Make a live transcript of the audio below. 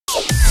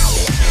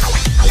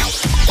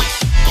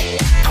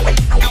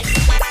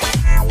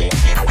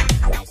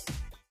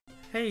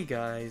Hey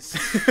guys.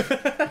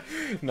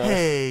 No.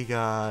 Hey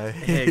guys.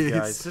 Hey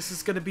guys. This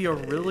is gonna be a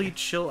really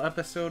chill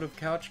episode of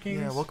Kouch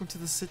Kings. Yeah, welcome to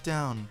the sit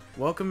down.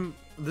 Welcome.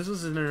 This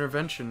is an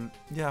intervention.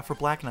 Yeah, for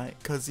Black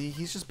Knight, cause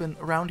he's just been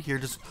around here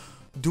just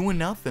doing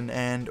nothing,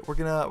 and we're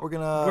gonna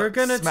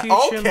teach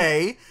him.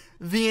 Okay,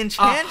 the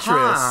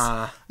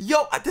Enchantress.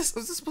 Yo, this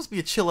was supposed to be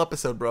a chill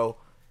episode, bro.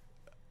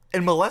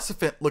 And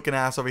Maleficent looking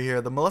ass over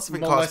here, the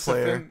Maleficent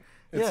cosplayer.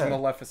 It's yeah.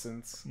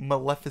 Maleficent.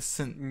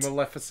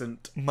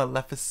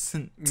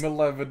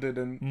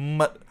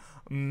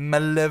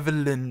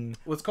 Malevolent.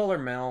 Let's call her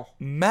Mal.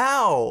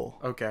 Mal.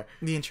 Okay.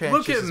 The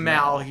Enchantress. Look at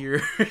Mal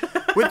here.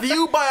 With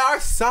you by our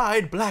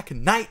side, Black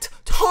Knight,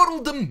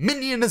 total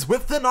dominion is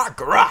within our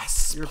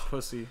grasp. You're a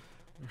pussy.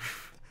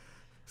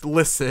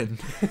 Listen.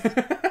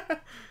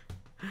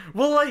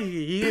 Well, like,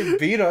 he didn't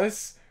beat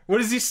us.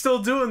 What is he still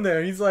doing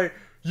there? He's like,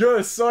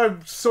 yes,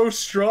 I'm so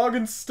strong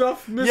and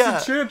stuff, Miss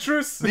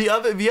Enchantress. The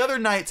other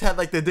knights had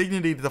like the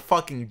dignity to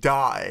fucking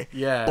die.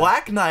 Yeah.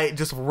 Black Knight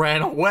just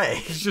ran away.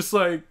 He's just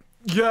like,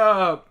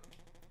 yeah.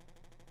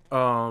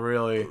 Oh,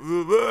 really?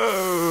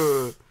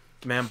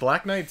 Man,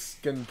 Black Knight's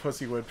getting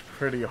pussy whipped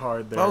pretty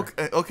hard there.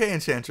 Okay,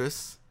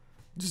 Enchantress.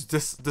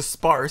 Just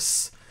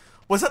sparse.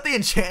 Was that the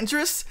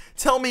Enchantress?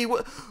 Tell me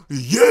what.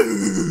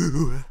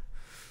 You.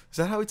 Is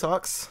that how he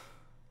talks?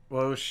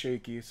 Well, it was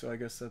shaky, so I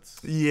guess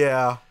that's...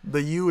 Yeah,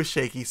 the U is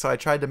shaky, so I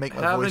tried to make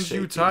my voice shaky.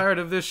 Haven't you tired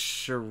of this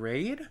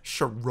charade?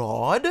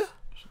 Charade?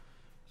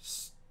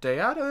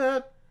 Stay out of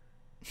that.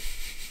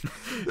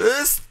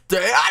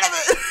 Stay out of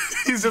it!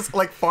 He's just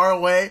like far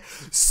away.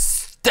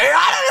 Stay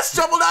out of this,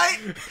 Trouble Knight!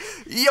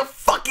 You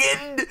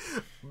fucking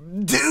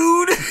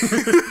dude!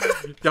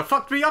 You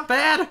fucked me up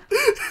bad!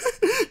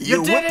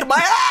 You whipped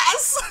my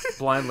ass!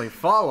 Blindly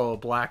follow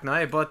Black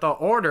Knight, but the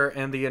Order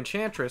and the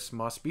Enchantress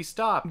must be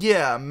stopped.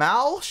 Yeah,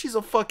 Mal, she's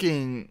a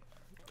fucking...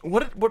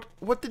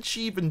 What did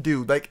she even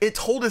do? Like, it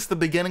told us the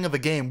beginning of the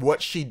game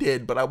what she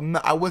did, but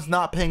I was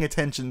not paying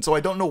attention, so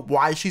I don't know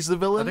why she's the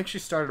villain. I think she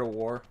started a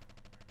war.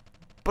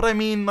 But I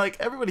mean, like,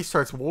 everybody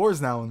starts wars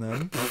now and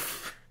then.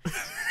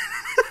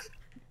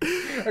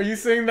 Are you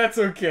saying that's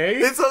okay?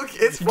 It's okay.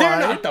 It's fine. They're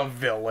not the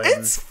villain.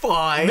 It's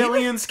fine.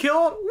 Millions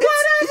killed? Whatever.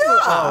 Yeah.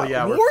 Oh,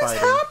 yeah, we're wars fighting.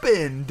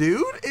 happen,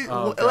 dude.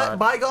 Let God.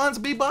 bygones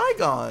be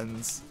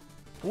bygones.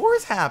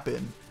 Wars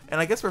happen.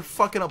 And I guess we're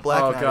fucking up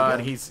Black Knight. Oh, God.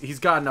 Again. He's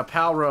gotten a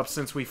power-up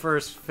since we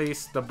first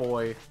faced the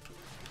boy.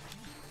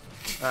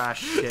 Ah,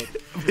 shit.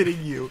 I'm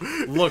hitting you.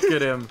 Look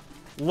at him.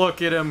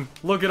 Look at him.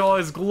 Look at all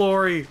his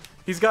glory.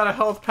 He's got a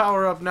health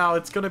power-up now.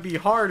 It's gonna be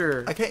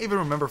harder. I can't even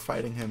remember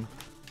fighting him.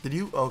 Did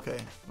you? Okay.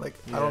 Like,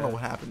 Yeah. I don't know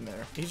what happened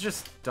there. He's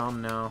just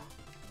dumb now.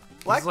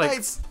 Black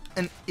Knight's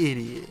an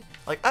idiot.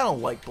 Like, I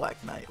don't like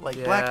Black Knight. Like,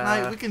 Yeah. Black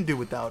Knight, we can do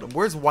without him.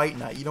 Where's White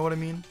Knight? You know what I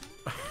mean?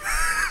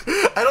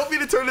 I don't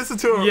mean to turn this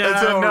into a, race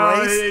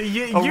thing.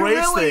 You're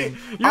really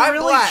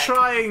black.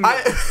 trying.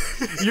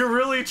 You're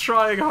really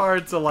trying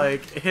hard to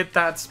like hit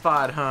that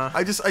spot, huh?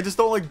 I just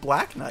don't like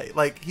Black Knight.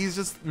 Like, he's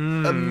just a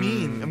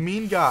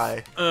mean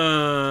guy.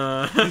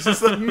 He's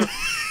just a mean,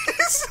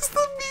 he's just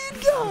a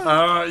mean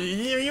guy.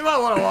 You might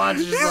want to watch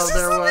yourself He's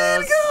there, just Wes. a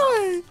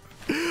mean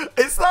guy.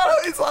 It's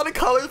not a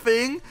color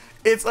thing.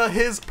 It's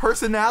his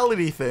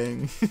personality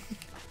thing.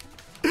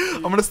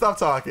 I'm gonna stop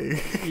talking.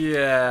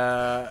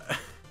 Yeah.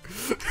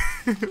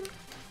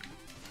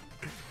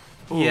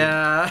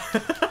 Yeah.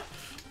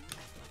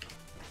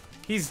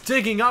 He's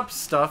digging up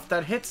stuff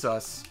that hits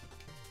us.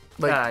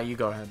 Like, you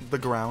go ahead. The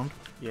ground.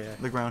 Yeah.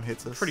 The ground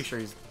hits us. Pretty sure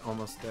he's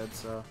almost dead,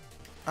 so.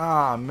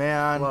 Ah,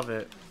 man. Love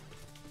it.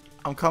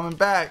 I'm coming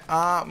back.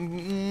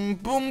 Boom,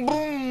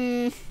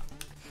 boom.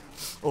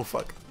 Oh,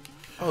 fuck.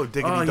 Oh,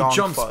 diggity dong, he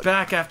jumps fuck.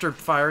 back after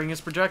firing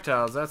his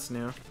projectiles. That's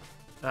new.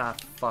 Ah,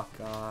 fuck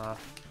off.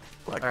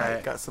 Black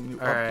Knight got some new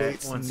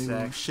updates, one new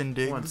sec.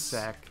 shindigs. One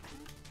sec.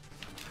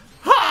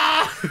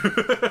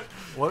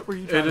 What were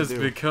you trying to do? It has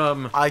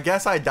become... I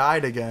guess I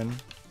died again.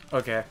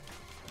 Okay.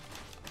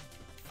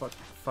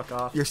 Fuck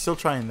off. You're still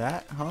trying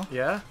that, huh?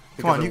 Yeah?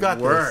 Come on, you got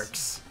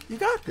this. You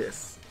got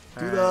this.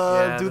 Do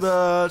Alright,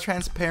 the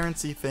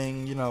transparency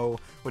thing, you know,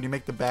 when you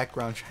make the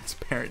background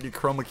transparent, you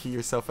chroma key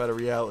yourself out of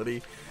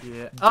reality.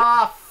 Yeah.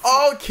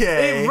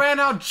 Okay. It ran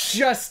out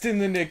just in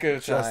the nick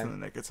of time. Just in the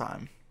nick of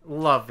time.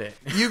 Love it.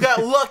 You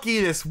got lucky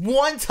this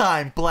one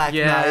time, Black Knight.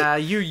 Yeah,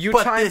 you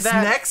but timed this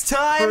that next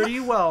time, pretty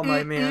well,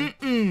 my man.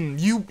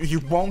 You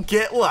won't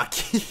get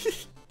lucky.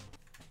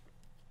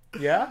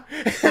 Yeah?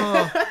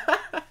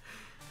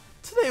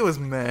 Today was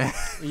meh.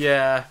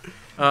 Yeah.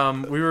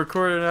 We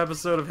recorded an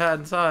episode of Hat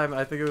in Time.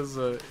 I think it was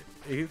the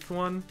 8th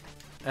one.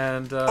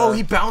 And oh,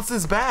 he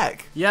bounces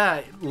back.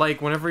 Yeah,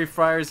 like whenever he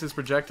fires his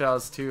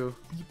projectiles too.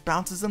 He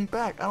bounces them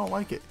back. I don't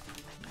like it.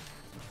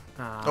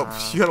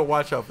 Oh, you gotta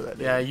watch out for that.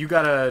 Yeah, you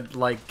gotta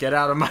like get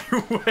out of my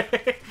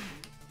way.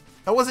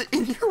 I wasn't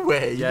in your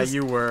way. Yeah,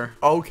 you were.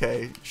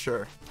 Okay,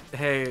 sure.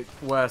 Hey,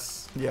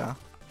 Wes. Yeah.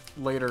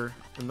 Later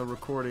in the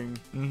recording.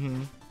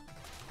 Mm-hmm.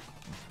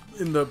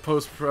 In the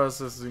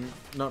post-processing,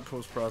 not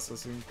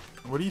post-processing.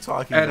 What are you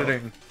talking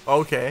Editing. about?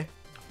 Okay.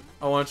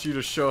 I want you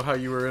to show how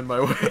you were in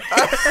my way.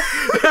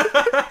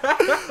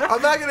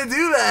 I'm not gonna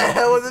do that.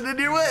 I wasn't in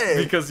your way.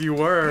 Because you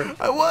were.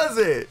 I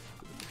wasn't.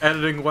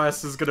 Editing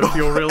Wes is gonna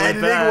feel really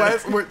Editing bad.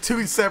 Wes, we're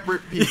two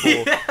separate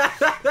people.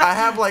 I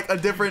have like a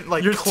different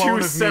like You're clone two of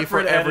me for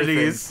separate everything.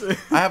 entities.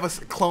 I have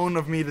a clone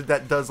of me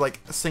that does like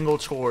single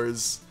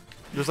chores.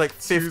 There's like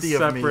 50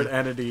 two of me. separate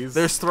entities.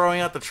 There's throwing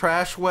out the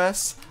trash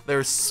Wes.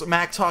 There's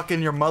smack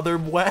talking your mother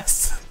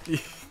Wes.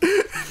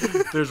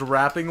 There's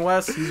rapping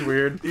Wes. He's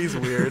weird. He's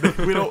weird.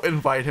 We don't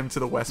invite him to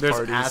the West There's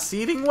parties. ass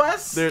eating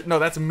Wes. No,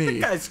 that's me.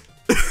 Guys,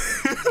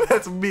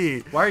 That's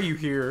me. why are you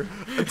here?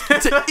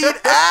 To eat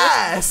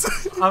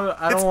ass.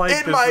 I don't like in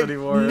this my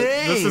anymore.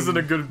 name. This isn't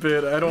a good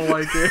bit. I don't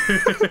like it.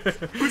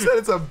 Who said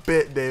it's a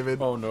bit,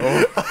 David? Oh no.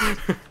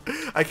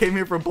 I came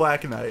here for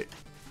Black Knight.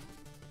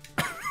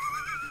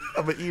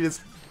 I'm gonna eat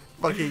his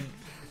fucking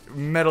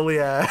metally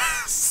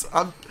ass.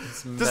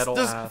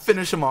 Just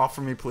finish him off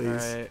for me, please.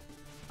 Alright.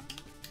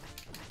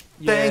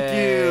 Thank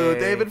you.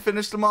 David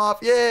finished him off.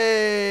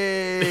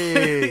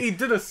 Yay! He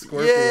did a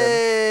scorpion.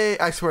 Yay!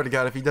 I swear to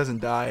God, if he doesn't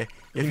die,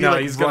 if he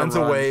like, he's gonna runs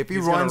run. away, if he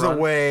He's gonna runs run.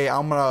 away,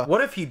 I'm gonna.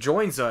 What if he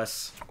joins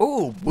us?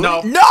 Oh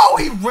No. No,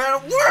 he ran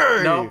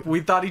away. No, we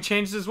thought he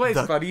changed his ways,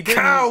 The but he didn't.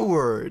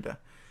 coward.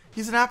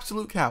 He's an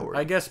absolute coward.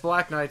 I guess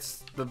Black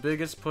Knight's the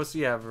biggest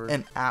pussy ever.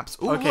 An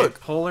Ooh, okay, look.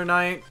 Polar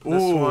Knight.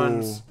 This Ooh.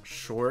 one's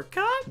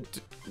shortcut.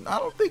 I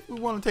don't think we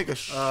want to take a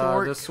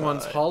short. This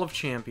one's Hall of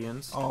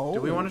Champions. Oh.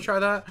 Do we want to try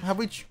that? Have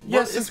we?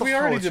 Yeah, since we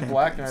already did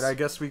Black Knight, I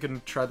guess we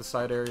can try the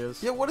side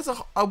areas. Yeah, what is a?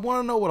 I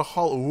want to know what a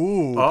hall.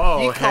 Ooh, Oh,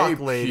 peacock hey,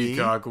 lady.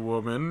 peacock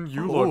woman,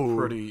 you Ooh, look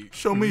pretty.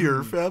 Show me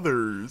your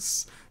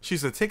feathers.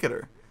 She's a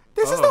ticketer.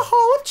 This is Oh. the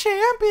Hall of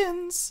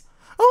Champions,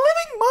 a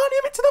living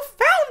monument to the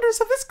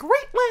founders of this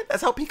great land.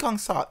 That's how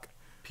pecans talk.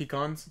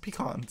 Pecans?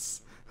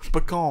 Pecans.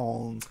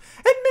 Pecans.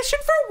 Admission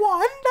for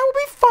one. That will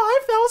be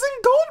 5,000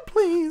 gold,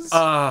 please.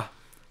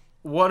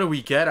 What do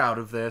we get out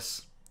of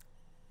this?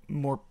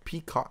 More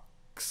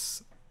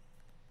peacocks.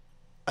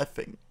 I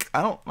think.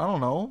 I don't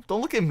know.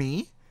 Don't look at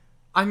me.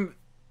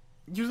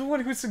 You're the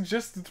one who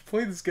suggested to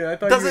play this game. I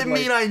thought Doesn't you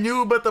would, mean I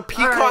knew about the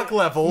peacock Alright,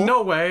 level.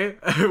 No way.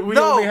 We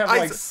No, only have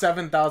like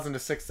 7,000 to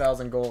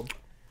 6,000 gold.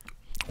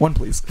 One,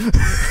 please.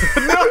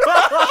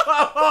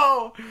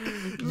 No!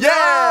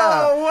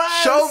 Yeah! No,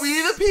 Wes! Show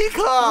me the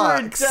We're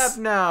in peacocks! debt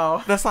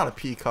now. That's not a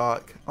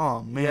peacock.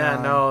 Oh, man.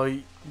 Yeah, no.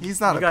 He's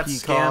not you a got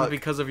peacock. scammed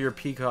because of your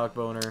peacock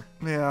boner.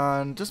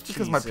 Man, just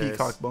because my Jesus.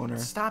 peacock boner.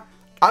 Stop.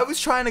 I was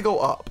trying to go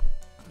up.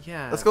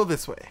 Yeah. Let's go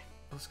this way.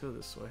 Let's go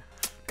this way.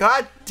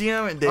 God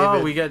damn it, David.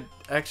 Oh, we get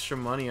extra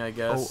money, I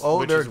guess. Oh,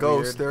 which there are is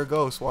ghosts. weird. There are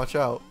ghosts. Watch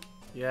out.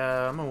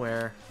 Yeah, I'm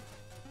aware.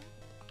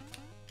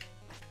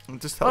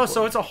 Just Oh, teleport.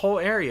 so it's a whole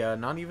area,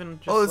 not even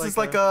just this is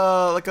like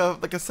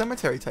a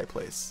cemetery type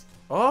place.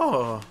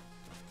 Oh.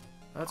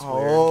 That's weird.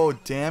 Oh,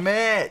 damn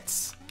it.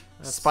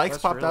 Spikes that's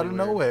popped out of really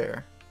weird.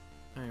 nowhere.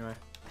 Anyway.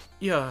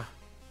 Yeah.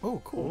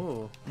 Oh,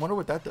 cool. Ooh. Wonder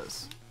what that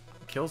does.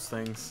 Kills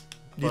things.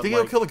 Do you But, think like,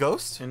 it'll kill a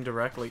ghost?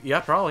 indirectly? Yeah,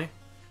 probably.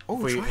 Oh,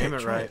 if we try aim it,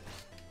 it try right. it.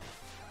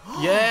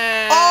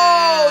 Yeah!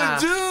 Oh,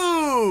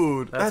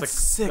 dude! That's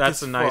sick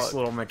That's as a nice fuck.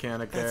 little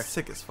mechanic there. That's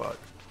sick as fuck.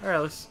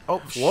 Alright, let's... Oh,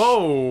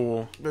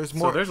 Whoa! There's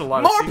more. So there's a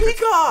lot more of secrets.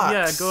 peacocks!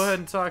 Yeah, go ahead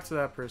and talk to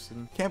that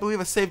person. Can't believe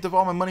I saved up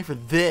all my money for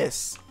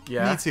this.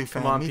 Yeah, Me too,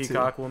 fam. come on, me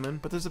peacock too. woman.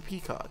 But there's a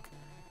peacock.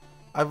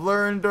 I've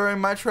learned during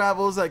my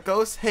travels that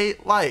ghosts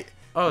hate light.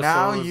 Oh,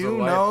 now so it was you the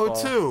light know ball.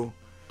 too.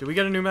 Do we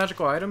get a new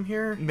magical item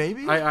here?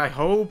 Maybe. I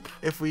hope.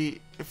 If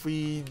we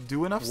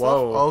do enough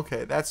Whoa. stuff.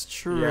 Okay, that's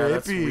true. Yeah,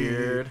 that's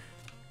weird.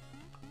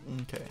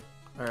 Okay.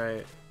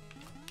 Alright.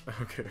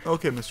 Okay.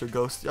 Okay, Mr.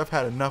 Ghost. I've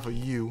had enough of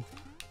you.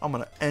 I'm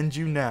gonna end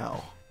you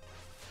now.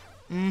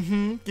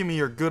 Give me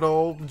your good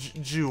old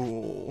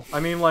jewel. I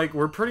mean, like,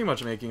 we're pretty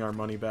much making our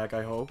money back,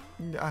 I hope.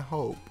 I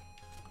hope.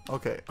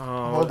 Okay. Oh,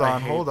 Hold I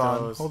on, hate hold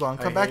on, those. hold on.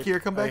 I Come back hate- here,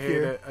 come back I hate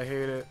here. It, I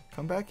hate it.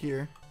 Come back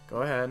here.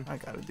 Go ahead. I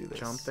gotta do this.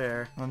 Jump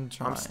there. I'm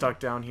trying. I'm stuck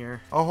down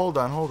here. Oh, hold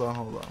on.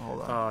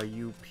 Oh,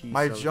 you piece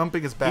My of...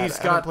 jumping is bad. He's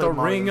I haven't got played the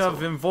Mario ring in so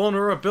of long.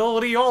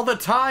 invulnerability all the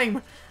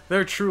time!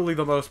 They're truly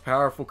the most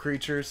powerful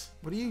creatures.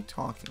 What are you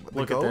talking about?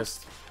 Look the at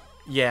ghost? this.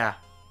 Yeah.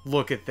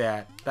 Look at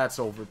that. That's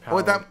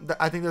overpowered. Oh, that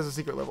I think there's a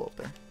secret level up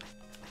there.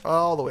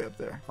 All the way up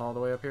there. All the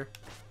way up here?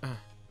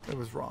 It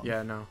was wrong.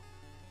 Yeah, no.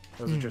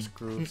 Those are just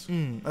grooves.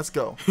 Let's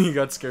go. You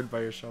got scared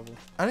by your shovel.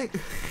 I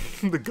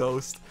think the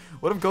ghost.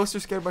 What if ghosts are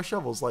scared by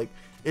shovels? Like,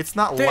 it's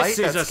not This light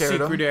is that a scared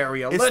them. secret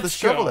area. It's Let's the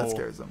shovel go. that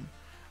scares them.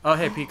 Oh,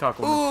 hey, Peacock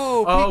Woman.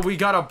 Ooh, oh, we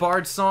got a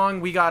bard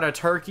song. We got a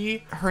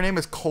turkey. Her name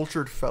is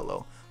Cultured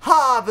Fellow.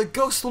 Ha! The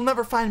ghost will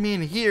never find me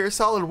in here.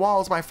 Solid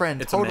walls, my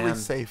friend. It's a totally man.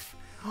 safe.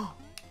 I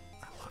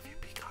love you,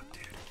 Peacock,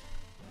 dude.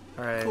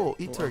 All right. Cool,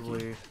 eat lovely.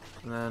 turkey.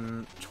 And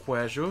then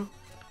treasure.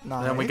 Nice.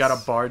 And then we got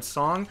a bard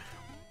song.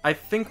 I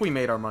think we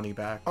made our money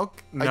back.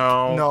 Okay.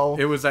 No. No.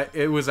 It was at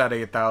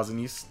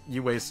 8,000.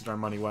 You wasted our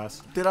money,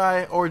 Wes. Did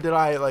I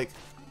like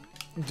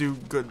do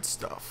good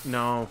stuff?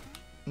 No.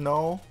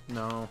 No.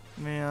 No.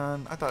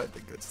 Man, I thought I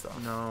did good stuff.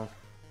 No.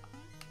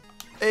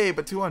 Hey,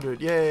 but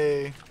 200.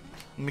 Yay. Let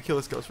me kill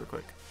this ghost real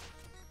quick.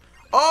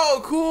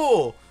 Oh,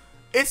 cool.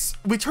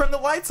 We turned the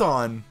lights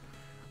on.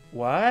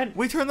 What?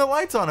 We turned the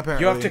lights on,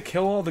 apparently. You have to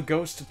kill all the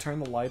ghosts to turn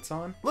the lights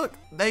on? Look,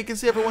 now you can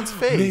see everyone's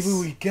face. Maybe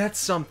we get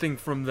something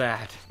from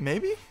that.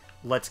 Maybe?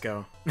 Let's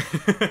go.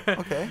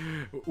 Okay.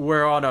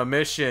 We're on a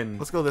mission.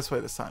 Let's go this way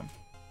this time.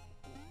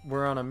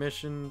 We're on a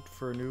mission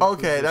for new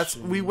Okay,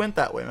 position. we went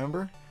that way,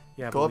 remember?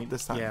 Yeah, go up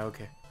this time. Yeah,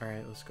 okay.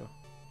 Alright, let's go.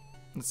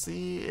 Let's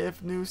see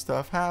if new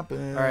stuff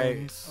happens.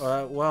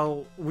 Alright,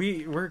 well,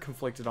 we're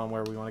conflicted on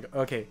where we want to go.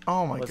 Okay.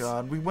 Oh my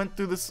god, we went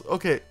through this.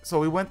 Okay, so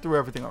we went through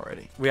everything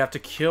already. We have to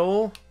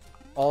kill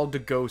all the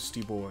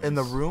ghosty boys. In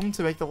the room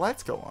to make the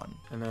lights go on.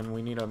 And then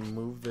we need to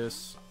move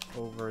this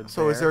over there.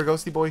 So is there a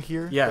ghosty boy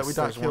here yes, that we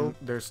got killed?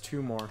 There's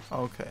 2 more.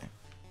 Okay.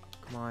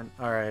 Come on.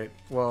 Alright,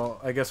 well,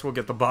 I guess we'll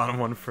get the bottom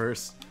one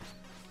first.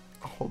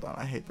 Hold on,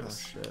 I hate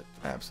this. Oh, shit.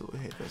 I absolutely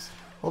hate this.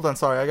 Hold on,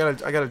 sorry, I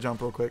gotta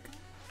jump real quick.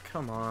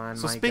 Come on,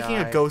 So my speaking guy.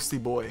 of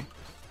ghosty boy.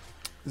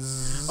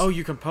 Oh,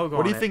 you can pogo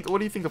What do you on think? What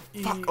do you think of?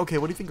 Fuck. Okay,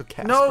 what do you think of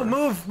Casper? No,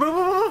 move.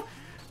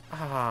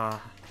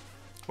 Ah.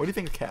 What do you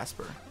think of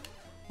Casper?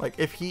 Like,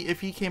 if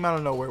he came out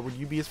of nowhere, would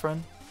you be his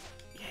friend?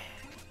 Yeah.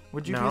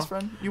 Would you be No. his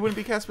friend? You wouldn't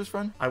be Casper's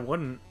friend? I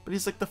wouldn't. But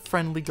he's like the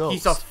friendly ghost.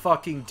 He's a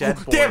fucking dead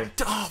boy. Damn.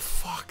 Oh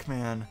fuck,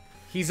 man.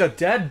 He's a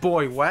dead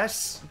boy,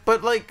 Wes.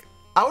 But like,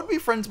 I would be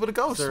friends with a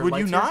ghost. Is there Would you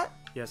lights here? not?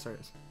 Yes, there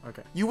is.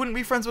 Okay. You wouldn't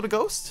be friends with a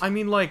ghost? I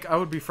mean, like, I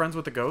would be friends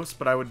with the ghost,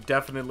 but I would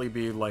definitely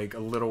be like a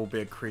little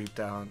bit creeped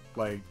out.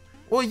 Like,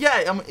 well,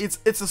 yeah. It's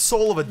the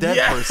soul of a dead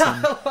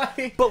person.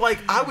 like, But like,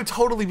 I would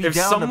totally be if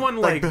down someone to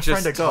like befriend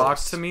just a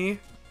talked ghost. to me,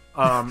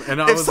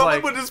 and I If was someone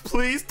like, would just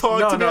please talk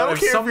no, to me, I don't if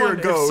care if someone you're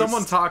a ghost. if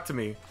someone talked to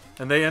me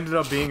and they ended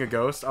up being a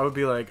ghost, I would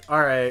be like, all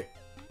right,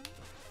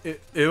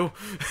 ew.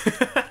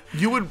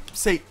 You would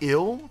say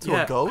ill to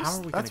Yeah, a ghost? how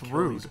are we That's gonna kill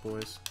rude. these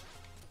boys?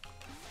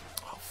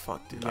 Oh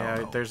fuck, dude. I Yeah,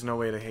 don't know. there's no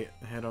way to hit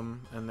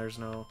them, and there's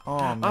no.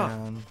 Oh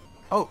man.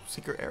 Oh,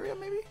 secret area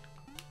maybe?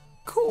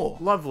 Cool.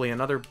 Lovely,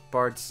 another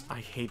bard's. I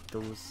hate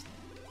those.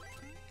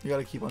 You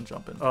gotta keep on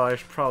jumping. Oh, I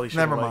probably should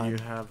Never let mind.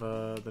 you have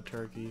the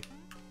turkey.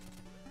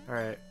 All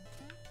right.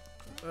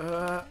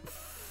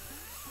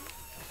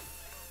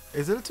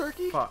 Is it a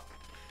turkey? Fuck.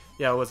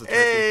 Yeah, it was a turkey.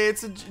 Hey,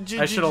 it's a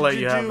I should have let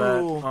you have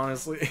that,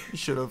 honestly. You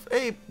should have.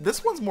 Hey,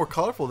 this one's more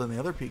colorful than the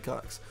other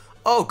peacocks.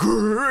 Oh,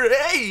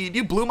 great!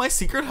 You blew my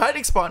secret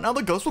hiding spot. Now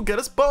the ghost will get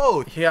us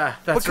both. Yeah,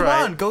 that's but come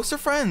right. on, ghosts are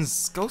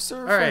friends. Ghosts are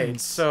All right,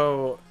 friends.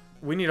 so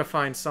we need to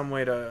find some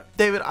way to.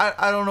 David,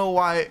 I don't know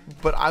why,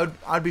 but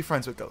I'd be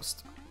friends with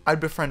ghosts. I'd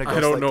befriend a ghost.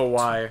 I don't like, know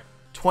why.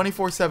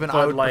 24/7, I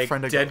But would like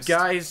befriend a dead ghost.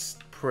 guys,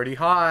 pretty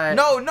hot.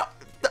 No.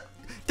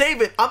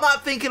 David, I'm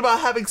not thinking about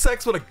having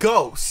sex with a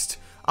ghost.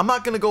 I'm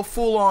not gonna go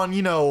full on,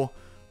 you know,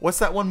 what's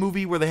that one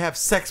movie where they have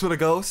sex with a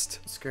ghost?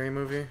 Scary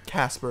movie.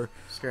 Casper.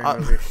 Scary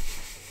movie.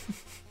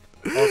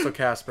 Also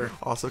Casper.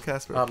 Also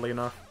Casper. Oddly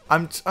enough. I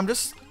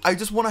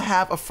just want to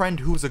have a friend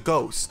who's a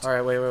ghost. All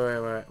right,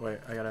 wait.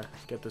 I gotta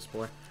get this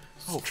boy.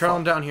 Oh, Trail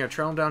him fuck. down here.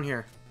 Trail him down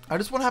here. I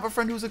just want to have a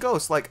friend who's a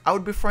ghost. Like, I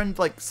would befriend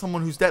like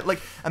someone who's dead. Like,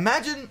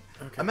 imagine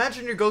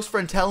your ghost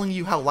friend telling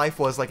you how life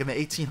was like in the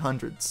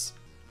 1800s.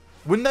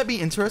 Wouldn't that be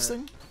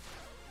interesting?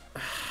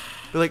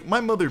 Be like, my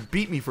mother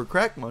beat me for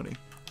crack money,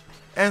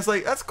 and it's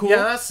like, that's cool.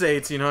 Yeah, that's the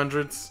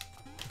 1800s.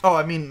 Oh,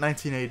 I mean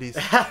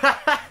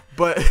 1980s.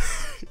 But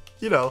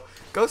you know,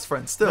 ghost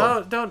friend still.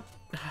 No, don't.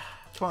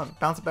 Come on,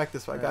 bounce it back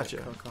this way. I got you.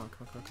 Come on.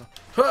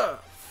 Huh,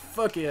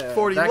 fuck yeah.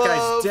 40 that love.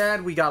 guy's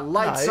dead. We got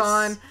lights Nice.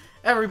 on.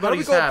 How do we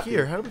Everybody's go up happy.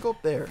 here? How do we go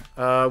up there?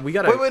 We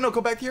gotta. Wait, no,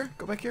 go back here.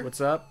 Go back here. What's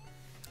up?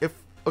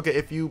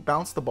 If you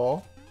bounce the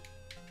ball,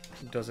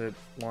 Does it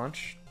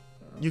launch?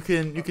 you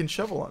can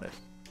shovel on it.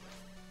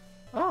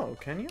 Oh,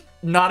 can you?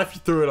 Not if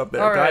you threw it up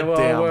there. All right, God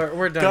well, damn.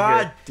 we're done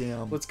God here.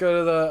 damn. Let's go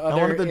to the other I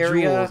wanted the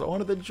area. jewels. I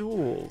wanted the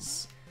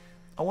jewels.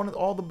 I wanted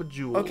all the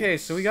bejewels. Okay,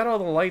 so we got all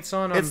the lights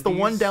on. It's the these.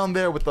 one down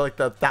there with like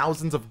the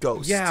thousands of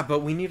ghosts. Yeah, but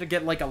we need to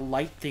get like a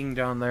light thing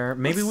down there.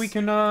 Maybe we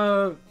can.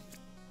 Hold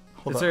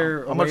Is on.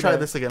 there? I'm gonna try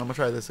this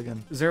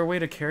again. Is there a way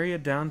to carry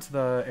it down to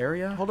the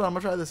area? Hold on. I'm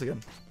gonna try this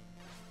again.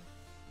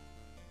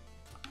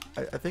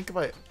 I think if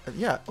I.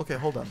 Yeah. Okay.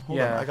 Hold on. Hold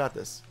on. I got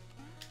this.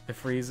 It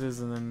freezes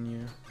and then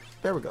you.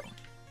 There we go.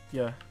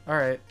 Yeah. All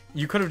right.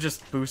 You could have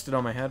just boosted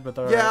on my head, but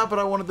Yeah, but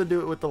I wanted to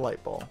do it with the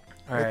light ball.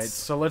 All right.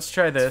 So let's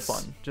try this.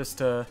 fun. Just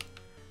to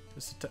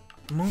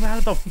move out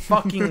of the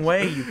fucking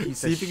way, you piece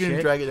See of if you shit.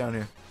 can drag it down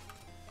here.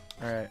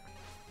 All right.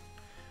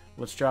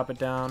 Let's drop it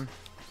down.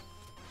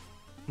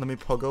 Let me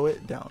pogo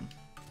it down.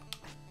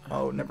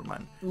 Oh, never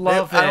mind.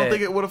 Love I don't it.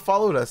 think it would have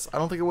followed us.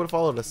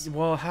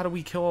 Well, how do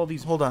we kill all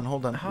these? Hold on.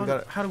 How, We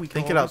gotta how do we kill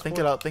think it all out. these Think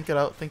boys? it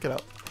out. Think it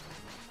out.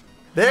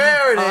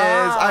 There it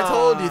is. I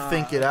told you,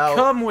 think it out.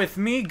 Come with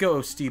me,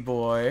 ghosty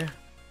boy.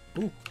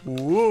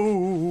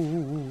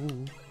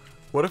 Whoa.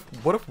 What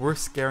if we're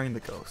scaring the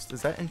ghost?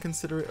 Is that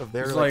inconsiderate of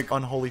their It's like like-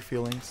 unholy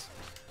feelings?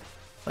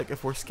 Like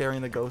if we're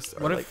scaring the ghost,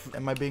 or What like, if-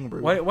 am I being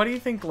rude? Why do you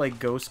think like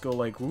ghosts go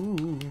like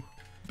ooh?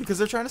 Because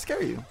they're trying to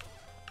scare you.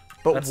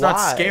 But That's why?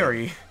 not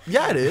scary.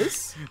 Yeah, it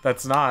is.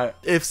 That's not.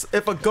 If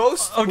a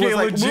ghost Okay, was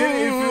like, legit.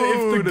 If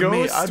 "Woo," the to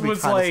me, ghost I'd be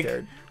was kinda like,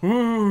 scared.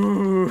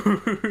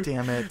 ooh,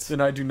 Damn it.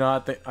 then I do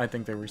not. I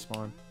think they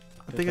respawn.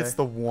 I think it's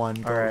the one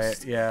ghost.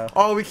 Alright, yeah.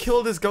 Oh, we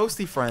killed his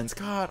ghosty friends.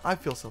 God, I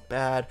feel so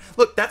bad.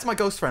 Look, that's my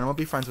ghost friend. I'm gonna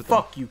be friends with him.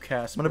 Fuck you,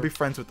 Casper. I'm gonna be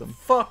friends with him.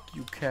 Fuck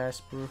you,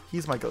 Casper.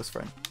 He's my ghost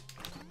friend.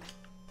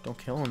 Don't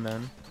kill him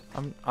then.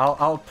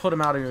 I'll put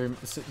him out of your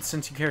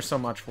since you care so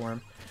much for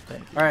him.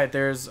 Thank you. All right,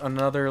 there's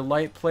another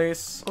light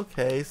place.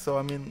 Okay, so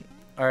I mean,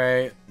 all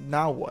right.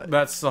 Now what?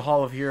 That's the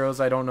Hall of Heroes.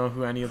 I don't know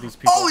who any of these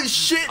people. Holy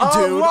shit, dude!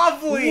 Oh,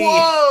 lovely!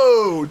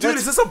 Whoa, dude,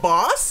 is this a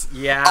boss?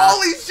 Yeah.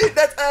 Holy shit,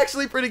 that's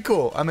actually pretty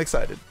cool. I'm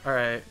excited. All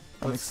right.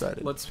 I'm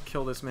excited. Let's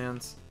kill this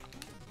man's.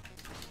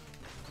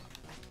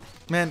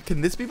 Man,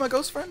 can this be my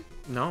ghost friend?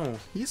 No.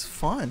 He's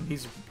fun.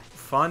 He's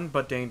fun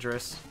but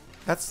dangerous.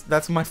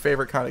 That's my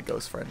favorite kind of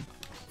ghost friend.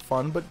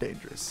 Fun but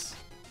dangerous.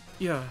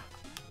 Yeah.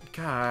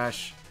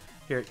 Gosh.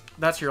 Here,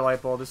 that's your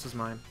light bulb. This is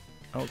mine.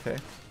 Okay.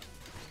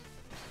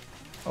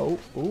 Oh,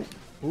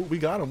 we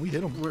got him. We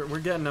hit him. We're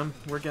getting him.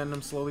 We're getting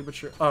him slowly but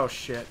sure. Oh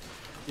shit.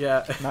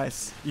 Yeah.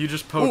 Nice. You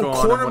just pogo on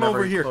him. Corner him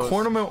over here.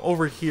 Corner him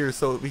over here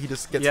so he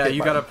just gets. Yeah, hit you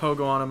by got him. a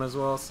pogo on him as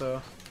well.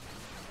 So.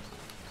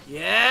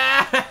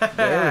 Yeah.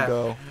 There we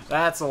go.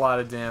 That's a lot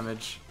of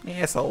damage.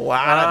 Yeah, it's a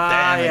lot of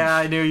damage. Yeah,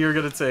 I knew you were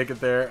gonna take it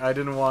there. I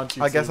didn't want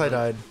you. I guess I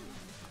died.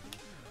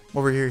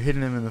 Over here,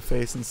 hitting him in the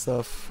face and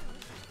stuff.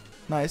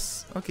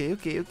 Nice. Okay.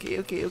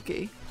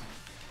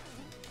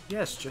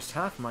 Yes, just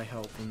half my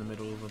health in the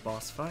middle of a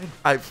boss fight.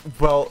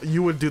 Well,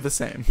 you would do the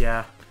same.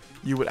 Yeah.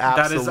 You would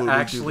absolutely. That is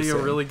actually do the a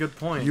same. really good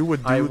point. You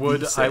would do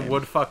the same. I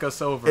would fuck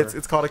us over.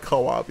 It's called a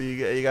co-op.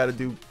 You got to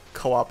do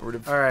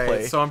cooperative All right,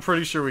 play. so I'm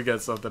pretty sure we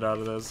get something out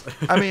of this.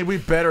 I mean, we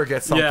better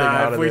get something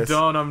out of this. Yeah, if we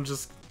don't, I'm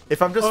just.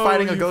 If I'm just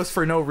fighting a ghost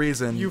for no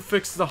reason. You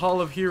fixed the Hall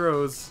of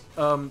Heroes.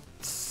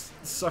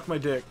 Suck my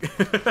dick.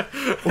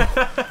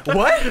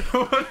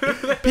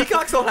 What?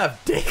 Peacocks don't have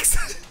dicks.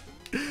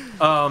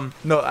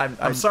 No,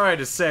 I'm sorry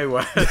to say,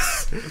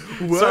 Wes.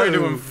 Sorry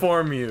to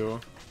inform you.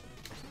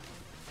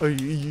 Are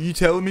you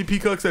telling me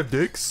peacocks have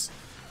dicks?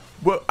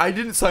 Well, I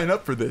didn't sign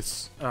up for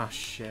this. Oh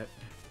shit!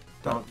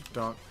 Don't.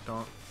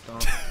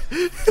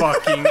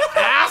 Fucking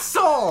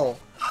asshole!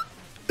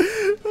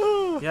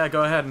 Yeah,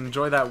 go ahead and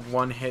enjoy that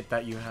one hit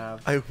that you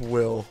have. I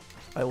will.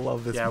 I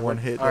love this one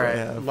hit that I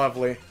have.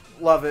 Lovely.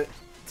 Love it.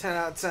 10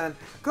 out of 10.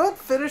 Go ahead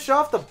and finish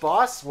off the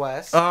boss,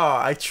 Wes. Oh,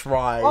 I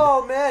tried.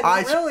 Oh, man,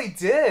 you really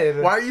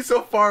did. Why are you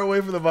so far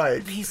away from the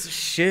mic? Piece of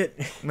shit.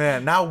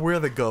 Man, now we're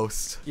the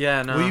ghost.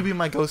 Yeah, no. Will you be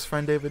my ghost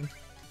friend, David?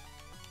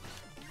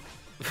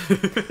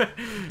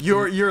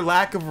 Your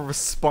lack of a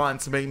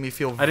response made me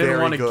feel very good. I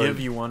didn't want to give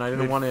you one. I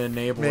didn't want to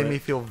enable it. Made me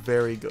feel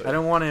very good. I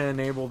didn't want to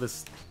enable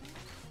this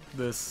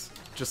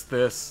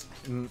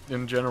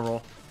in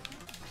general.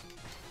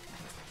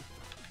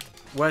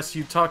 Wes,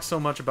 you talk so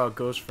much about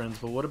ghost friends,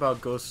 but what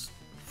about ghost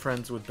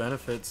friends with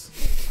benefits?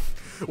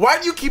 Why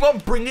do you keep on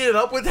bringing it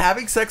up with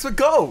having sex with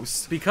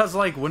ghosts? Because,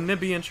 like, wouldn't it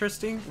be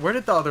interesting? Where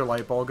did the other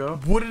light bulb go?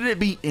 Wouldn't it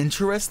be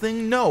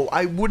interesting? No,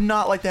 I would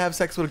not like to have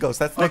sex with a ghost.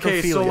 That's necrophilia.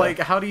 Okay, so, like,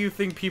 how do you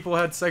think people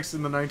had sex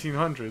in the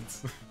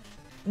 1900s?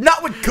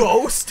 Not with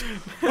ghosts.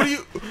 What do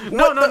you?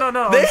 No.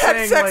 They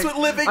had sex with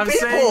living people. I'm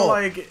saying,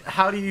 like,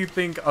 how do you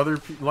think other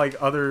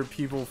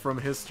people from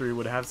history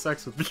would have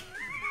sex with people?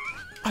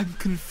 I'm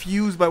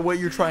confused by what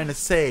you're trying to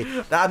say.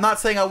 I'm not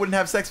saying I wouldn't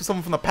have sex with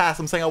someone from the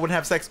past. I'm saying I wouldn't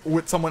have sex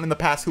with someone in the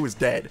past who is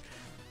dead.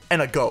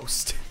 And a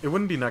ghost. It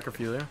wouldn't be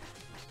necrophilia.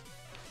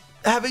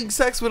 Having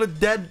sex with a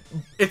dead...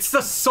 It's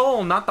the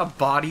soul, not the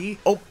body.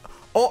 Oh,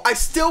 I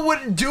still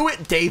wouldn't do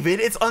it,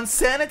 David. It's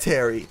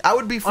unsanitary. I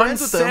would be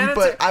friends with them,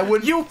 but I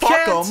wouldn't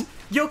fuck them.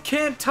 You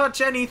can't touch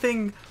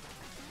anything.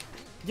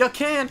 You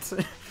can't.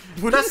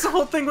 That's the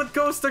whole thing with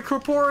ghosts. They're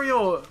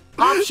corporeal.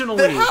 Optionally.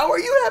 Then how are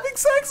you having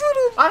sex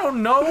with them? I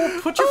don't know.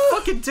 Put your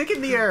fucking dick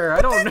in the air.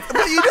 I don't know.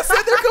 But you just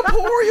said they're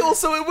corporeal,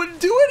 so it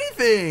wouldn't do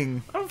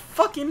anything. I don't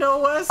fucking know,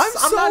 Wes. I'm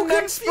so not an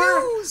confused.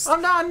 expert.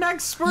 I'm not an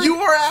expert. You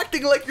are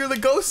acting like you're the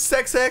ghost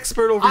sex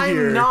expert over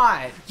here. I'm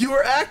not. You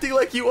are acting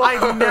like you are.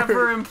 I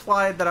never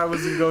implied that I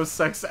was a ghost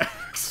sex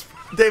expert.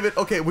 David,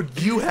 okay,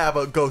 would you have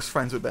a ghost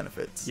friends with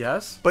benefits?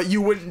 Yes. But you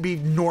wouldn't be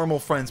normal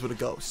friends with a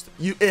ghost.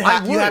 You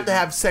have to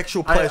have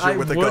sexual pleasure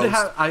with a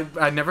ghost.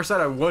 I never said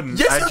I wouldn't.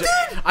 Yes, you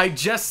did! I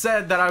just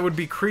said that I would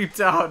be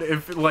creeped out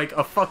if, like,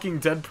 a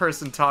fucking dead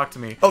person talked to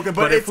me. Okay,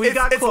 but if we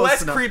got it's close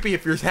less enough, creepy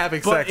if you're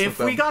having but sex with if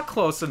them. we got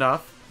close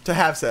enough to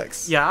have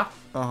sex. Yeah.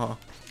 Uh-huh.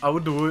 I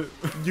would do it.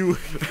 You...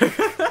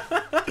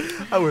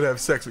 I would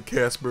have sex with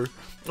Casper.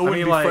 I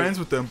wouldn't be friends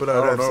with them, but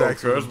I'd have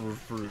sex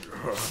with him.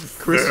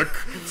 Chris,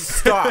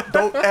 stop.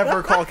 Don't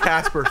ever call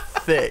Casper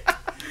thick.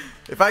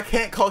 If I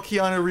can't call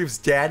Keanu Reeves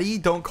daddy,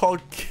 don't call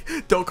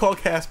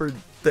Casper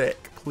thick,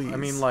 please. I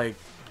mean, like...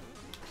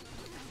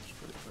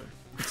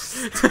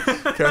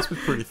 Casper's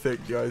pretty thick,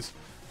 guys.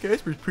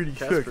 Casper's pretty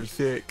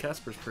thick.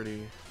 Casper's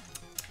pretty...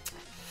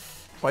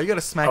 Why you gotta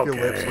smack your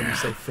lips when you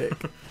say thick?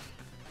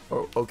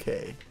 Oh,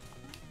 okay.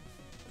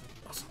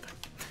 Also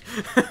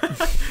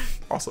thick.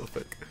 Also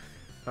thick.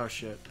 Oh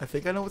shit. I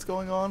think I know what's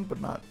going on, but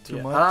not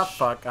too much. Ah,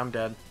 fuck. I'm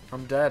dead.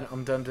 I'm dead.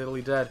 I'm done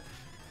diddly dead.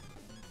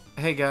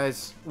 Hey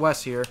guys,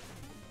 Wes here.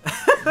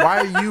 Why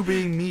are you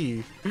being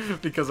me?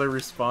 Because I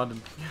respawned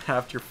and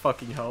halved your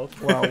fucking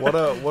health. Wow,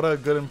 what a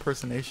good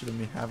impersonation of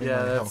me having Yeah,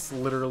 my that's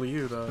health. literally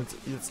you, though.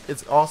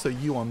 It's also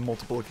you on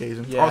multiple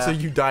occasions. Yeah. Also,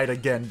 you died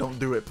again. Don't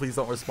do it. Please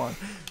don't respond.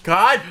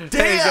 God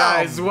damn! Hey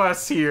guys,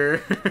 Wes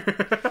here.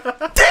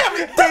 Damn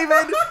it,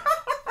 David!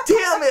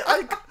 Damn it!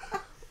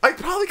 I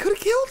probably could have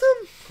killed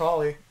him.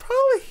 Probably.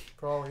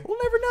 We'll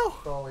never know.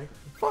 Probably.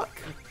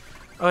 Fuck.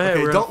 Oh, hey,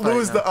 Okay, we're don't in a fight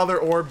lose now. the other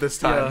orb this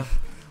time. Yeah.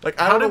 Like,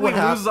 I How don't know did what we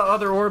happened. lose the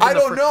other orb? I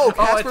don't know.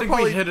 Oh, I Casper think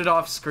probably we hit it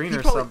off screen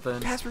or something.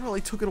 Casper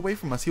probably took it away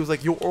from us. He was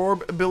like, your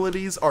orb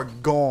abilities are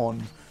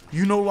gone.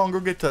 You no longer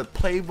get to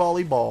play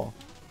volleyball.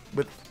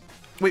 With,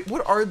 wait,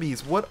 what are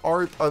these? What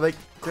are they?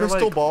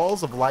 Crystal like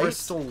balls of light?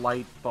 Crystal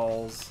light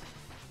balls.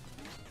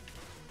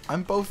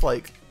 I'm both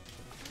like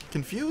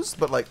confused,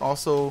 but like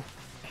also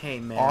Hey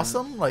man.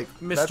 awesome. Like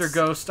Mr.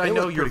 Ghost, I they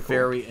know look you're pretty cool.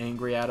 very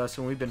angry at us,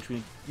 and we've been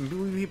treating.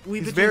 We've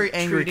He's been very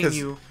angry treating because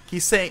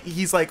you.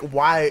 he's like,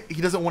 why he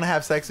doesn't want to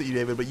have sex with you,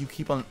 David, but you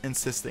keep on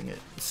insisting it.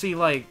 See,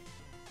 like,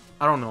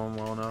 I don't know him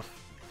well enough.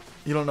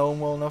 You don't know him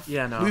well enough.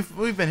 Yeah, no.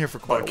 We've been here for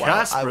quite But a while.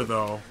 Casper,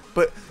 though.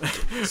 But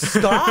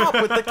stop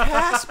with the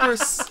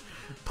Caspers,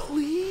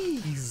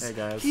 please. Hey,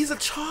 guys. He's a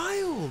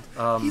child.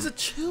 He's a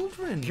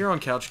children. Here on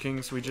Kouch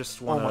Kings, we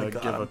just want my to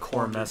God, give I'm a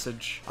core cornered.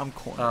 message. I'm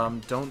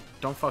cornered. Don't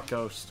fuck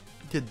Ghost.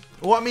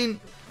 Well, I mean,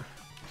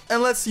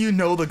 unless you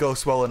know the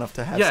ghost well enough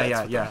to have Yeah, sex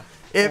yeah, with yeah.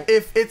 them.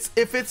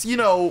 If it's you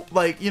know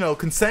like you know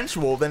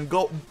consensual, then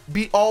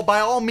by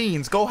all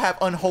means go have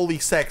unholy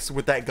sex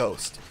with that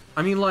ghost.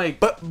 I mean, like,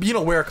 But you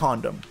know, wear a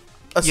condom,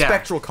 a Yeah.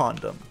 spectral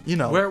condom. You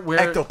know,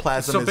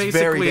 ectoplasm so is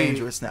very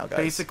dangerous now, guys.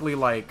 Basically,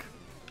 like,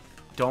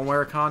 don't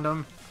wear a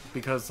condom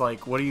because,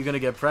 like, what are you gonna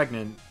get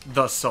pregnant?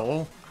 The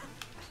soul?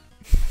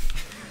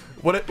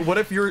 What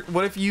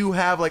if you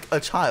have like a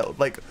child?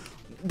 Like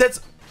that's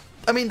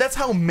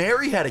how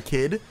Mary had a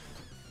kid.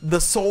 The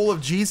soul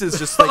of Jesus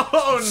just like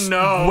Oh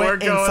no, we're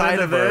went going inside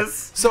into of her.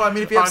 this. So I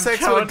mean, if you have on sex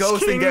with a Kouch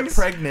ghost and get Kings,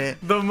 pregnant,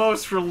 the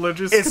most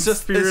religious it's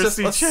just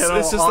conspiracy channel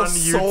it's just on a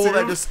soul YouTube.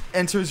 that just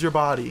enters your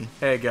body.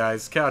 Hey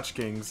guys, Kouch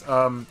Kings.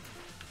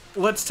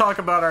 Let's talk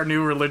about our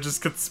new religious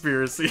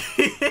conspiracy.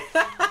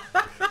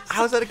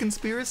 How is that a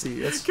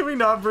conspiracy? Can we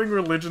not bring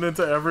religion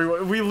into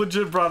everyone? We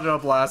legit brought it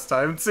up last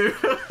time too.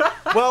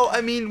 Well, I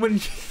mean, when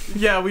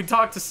Yeah, we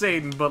talked to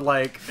Satan, but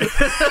like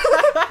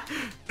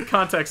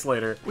context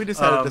later. we just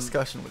had a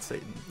discussion with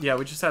Satan. Yeah,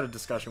 we just had a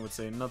discussion with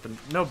Satan. Nothing,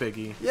 no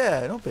biggie.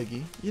 Yeah, no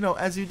biggie. You know,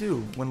 as you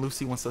do when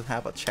Lucy wants to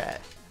have a chat.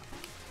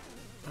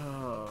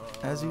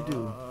 As you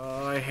do.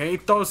 I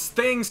hate those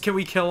things. Can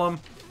we kill them?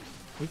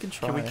 We can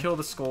try. Can we kill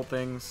the skull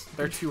things?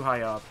 They're too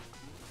high up.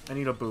 I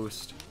need a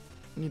boost.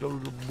 Need a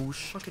little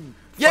boosh. Fucking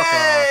fuck off.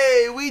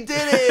 Yay! We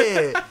did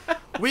it!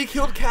 We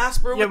killed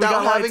Casper Yeah, we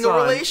without got having lights a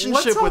on.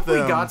 relationship Let's hope with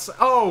him. we got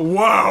oh,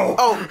 whoa!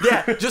 Oh,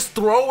 yeah, just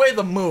throw away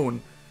the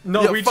moon.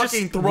 No, Yeah, we fucking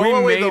just throw we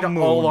away made the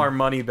moon. all our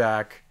money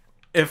back,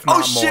 if not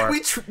Oh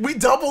more. shit, we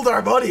doubled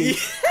our money.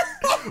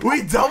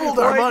 We doubled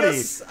our Well,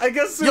 money. I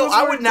guess. It Yo, was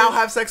I worth would now it.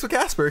 have sex with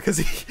Casper because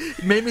he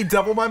made me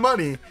double my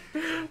money.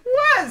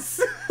 Wes.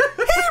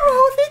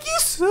 Hero, thank you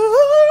so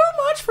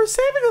much for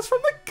saving us from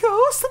the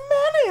ghost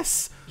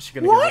menace. Is she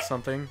gonna give What? us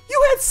something?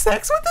 You had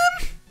sex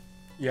with him?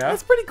 Yeah.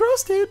 That's pretty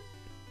gross, dude.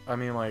 I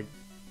mean, like,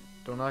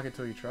 don't knock it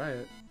till you try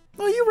it.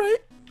 Oh, you're right.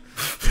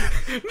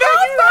 No,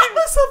 Not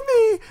thoughtless of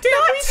me. Damn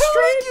Not me telling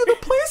straight. you the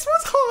place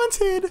was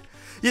haunted.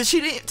 Yeah,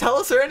 she didn't tell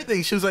us or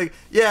anything. She was like,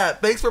 yeah,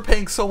 thanks for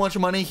paying so much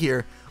money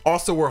here.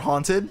 Also, we're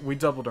haunted. We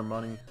doubled our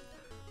money.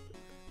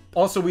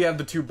 Also, we have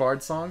the 2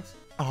 Bard songs.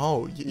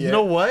 Oh, Yeah. you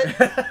know what?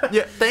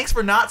 Yeah, thanks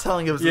for not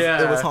telling us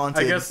it was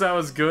haunted. I guess that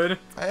was good.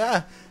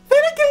 Yeah.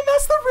 Then again,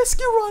 that's the risk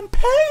you run,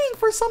 paying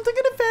for something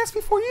in advance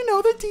before you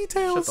know the Shut the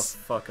details.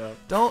 fuck up.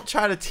 Don't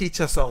try to teach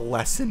us a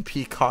lesson,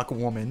 peacock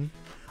woman.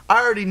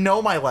 I already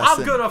know my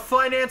lesson. I'm gonna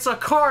finance a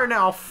car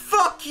now.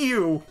 Fuck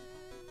you.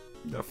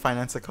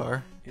 Finance a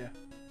car. Yeah.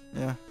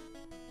 Yeah.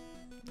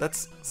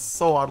 That's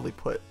so oddly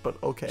put,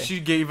 but okay. She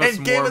gave us and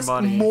more gave us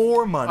money.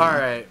 more money. All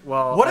right.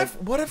 Well.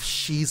 What if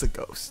she's a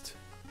ghost?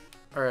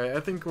 All right. I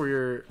think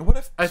we're. What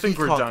if I think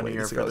we're Peacock done Lady's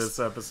here a for ghost? this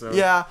episode.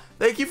 Yeah.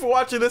 Thank you for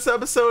watching this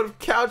episode of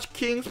Kouch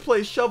Kings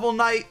Play Shovel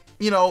Knight.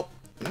 You know,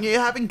 you're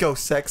having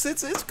ghost sex.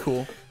 It's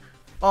cool.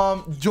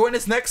 Join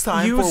us next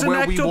time Use for an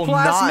where we will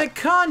not. ectoplasmic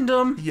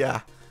condom.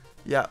 Yeah.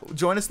 Yeah.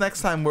 Join us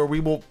next time where we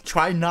will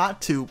try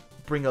not to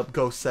bring up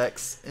ghost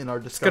sex in our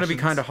discussions. It's gonna be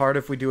kind of hard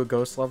if we do a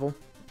ghost level.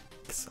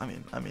 I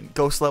mean,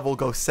 ghost level,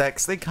 ghost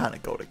sex, they kind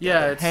of go together.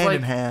 Yeah, it's hand like,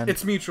 in hand.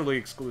 It's mutually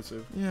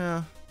exclusive.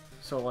 Yeah.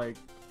 So like,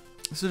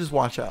 So just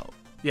watch out.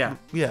 yeah,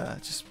 Yeah,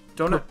 just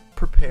don't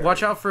prepare.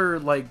 watch out for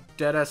like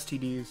dead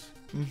STDs.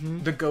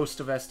 Mm-hmm. The ghost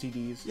of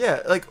STDs.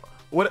 Yeah, like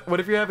what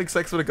if you're having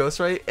sex with a ghost,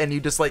 right? And you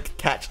just like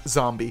catch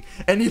zombie,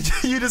 and you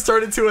just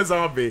turn into a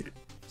zombie.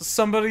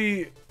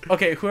 Somebody,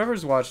 okay,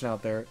 whoever's watching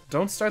out there,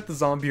 don't start the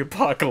zombie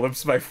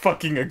apocalypse by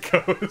fucking a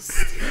ghost.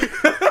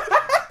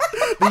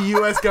 The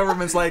U.S.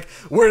 government's like,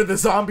 where did the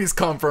zombies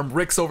come from?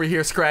 Rick's over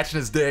here scratching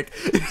his dick.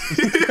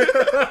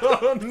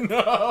 Oh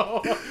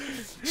no.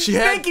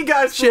 Thank you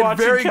guys for She had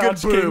watching very good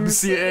Kouch Kings.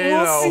 boobs. Yeah, you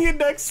We'll know. see you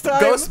next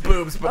time. Ghost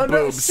boobs, but Oh,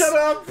 no, boobs. shut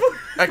up.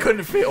 I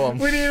couldn't feel them.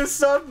 We need to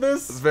stop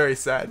It's this. very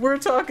sad. We're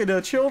talking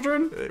to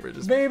children. They were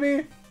just.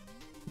 Baby.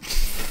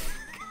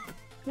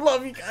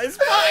 Love you guys.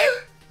 Bye.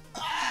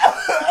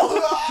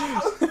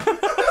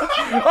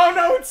 Oh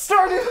no, it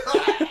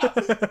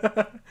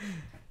started.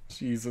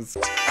 Jesus.